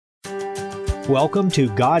welcome to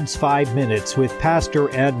God's 5 Minutes with Pastor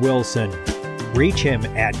Ed Wilson. Reach him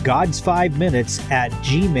at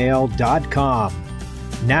gods5minutes@gmail.com.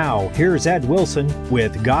 Now, here's Ed Wilson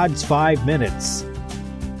with God's 5 Minutes.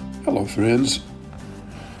 Hello, friends.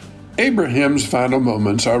 Abraham's final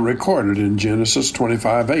moments are recorded in Genesis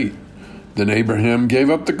 25:8. Then Abraham gave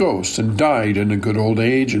up the ghost and died in a good old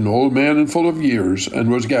age, an old man and full of years, and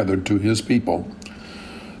was gathered to his people.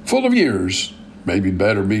 Full of years, maybe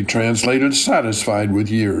better be translated satisfied with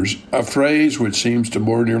years, a phrase which seems to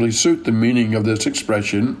more nearly suit the meaning of this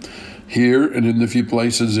expression here and in the few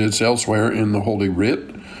places it's elsewhere in the Holy Writ.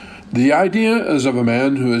 The idea is of a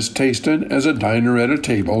man who has tasted, as a diner at a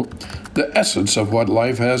table, the essence of what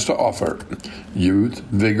life has to offer: youth,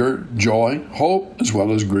 vigor, joy, hope, as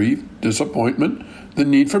well as grief, disappointment, the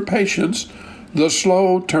need for patience, the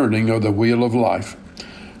slow turning of the wheel of life.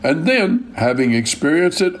 And then, having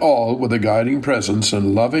experienced it all with the guiding presence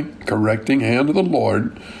and loving, correcting hand of the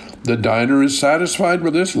Lord, the diner is satisfied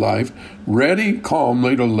with this life, ready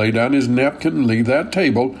calmly to lay down his napkin, leave that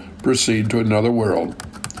table, proceed to another world.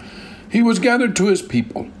 He was gathered to his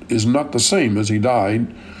people is not the same as he died.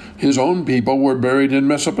 His own people were buried in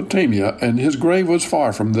Mesopotamia, and his grave was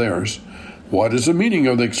far from theirs. What is the meaning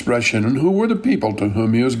of the expression, and who were the people to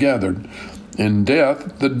whom he was gathered? In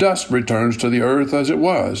death, the dust returns to the earth as it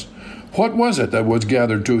was. What was it that was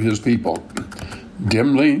gathered to his people?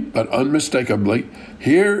 Dimly, but unmistakably,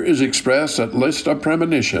 here is expressed at least a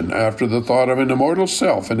premonition after the thought of an immortal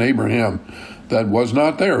self in Abraham that was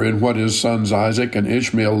not there in what his sons Isaac and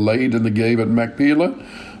Ishmael laid in the cave at Machpelah,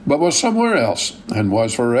 but was somewhere else and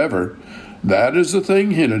was forever. That is the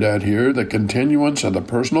thing hinted at here, the continuance of the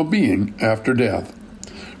personal being after death.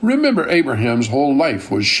 Remember, Abraham's whole life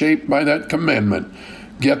was shaped by that commandment: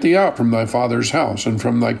 get thee out from thy father's house, and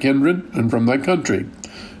from thy kindred, and from thy country.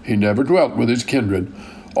 He never dwelt with his kindred.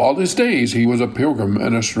 All his days he was a pilgrim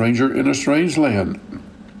and a stranger in a strange land.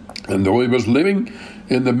 And though he was living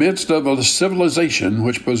in the midst of a civilization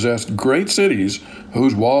which possessed great cities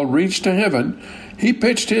whose wall reached to heaven, he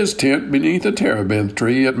pitched his tent beneath a terebinth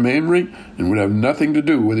tree at Mamre and would have nothing to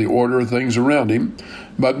do with the order of things around him.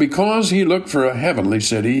 But because he looked for a heavenly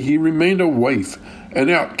city, he remained a waif, an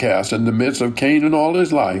outcast in the midst of Canaan all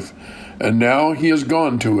his life. And now he has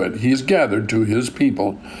gone to it. He is gathered to his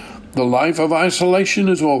people. The life of isolation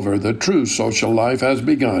is over. The true social life has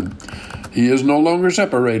begun. He is no longer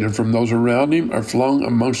separated from those around him or flung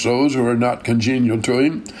amongst those who are not congenial to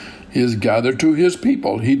him. He is gathered to his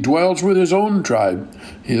people. He dwells with his own tribe.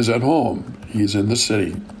 He is at home. He is in the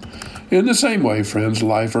city. In the same way, friends,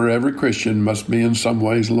 life for every Christian must be in some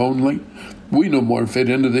ways lonely. We no more fit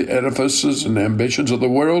into the edifices and ambitions of the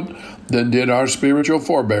world than did our spiritual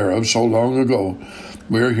forebear of so long ago.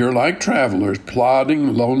 We are here like travelers,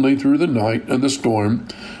 plodding lonely through the night and the storm,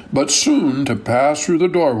 but soon to pass through the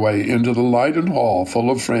doorway into the light and hall full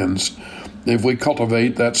of friends. If we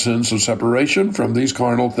cultivate that sense of separation from these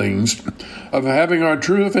carnal things, of having our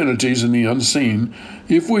true affinities in the unseen,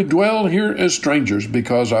 if we dwell here as strangers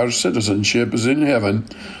because our citizenship is in heaven,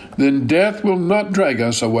 then death will not drag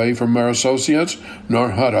us away from our associates, nor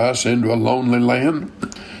hunt us into a lonely land.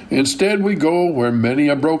 Instead, we go where many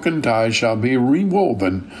a broken tie shall be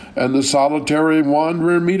rewoven, and the solitary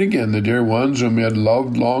wanderer meet again the dear ones whom he had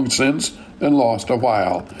loved long since and lost a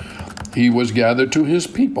while. He was gathered to his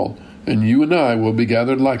people, and you and I will be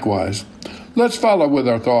gathered likewise. Let's follow with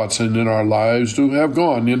our thoughts and in our lives to have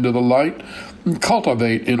gone into the light, and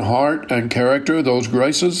cultivate in heart and character those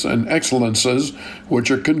graces and excellences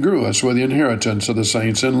which are congruous with the inheritance of the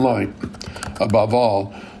saints in light. Above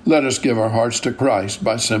all, let us give our hearts to Christ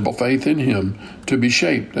by simple faith in him, to be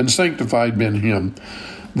shaped and sanctified in him.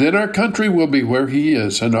 Then our country will be where he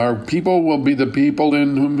is, and our people will be the people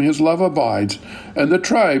in whom his love abides, and the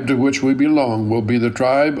tribe to which we belong will be the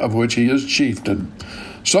tribe of which he is chieftain.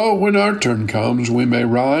 So when our turn comes, we may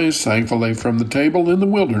rise thankfully from the table in the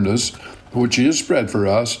wilderness, which he has spread for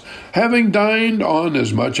us, having dined on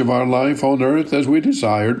as much of our life on earth as we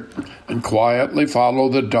desired, and quietly follow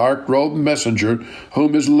the dark-robed messenger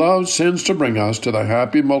whom his love sends to bring us to the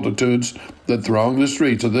happy multitudes that throng the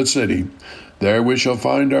streets of the city. There we shall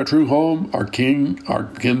find our true home, our King, our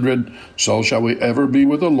kindred. So shall we ever be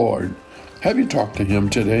with the Lord. Have you talked to him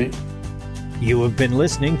today? You have been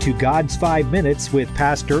listening to God's 5 Minutes with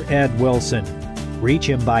Pastor Ed Wilson. Reach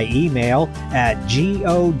him by email at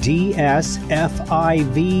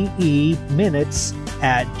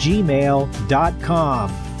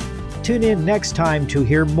godsfiveminutes@gmail.com. Tune in next time to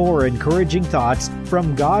hear more encouraging thoughts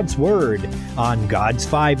from God's Word on God's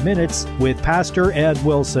 5 Minutes with Pastor Ed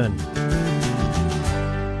Wilson.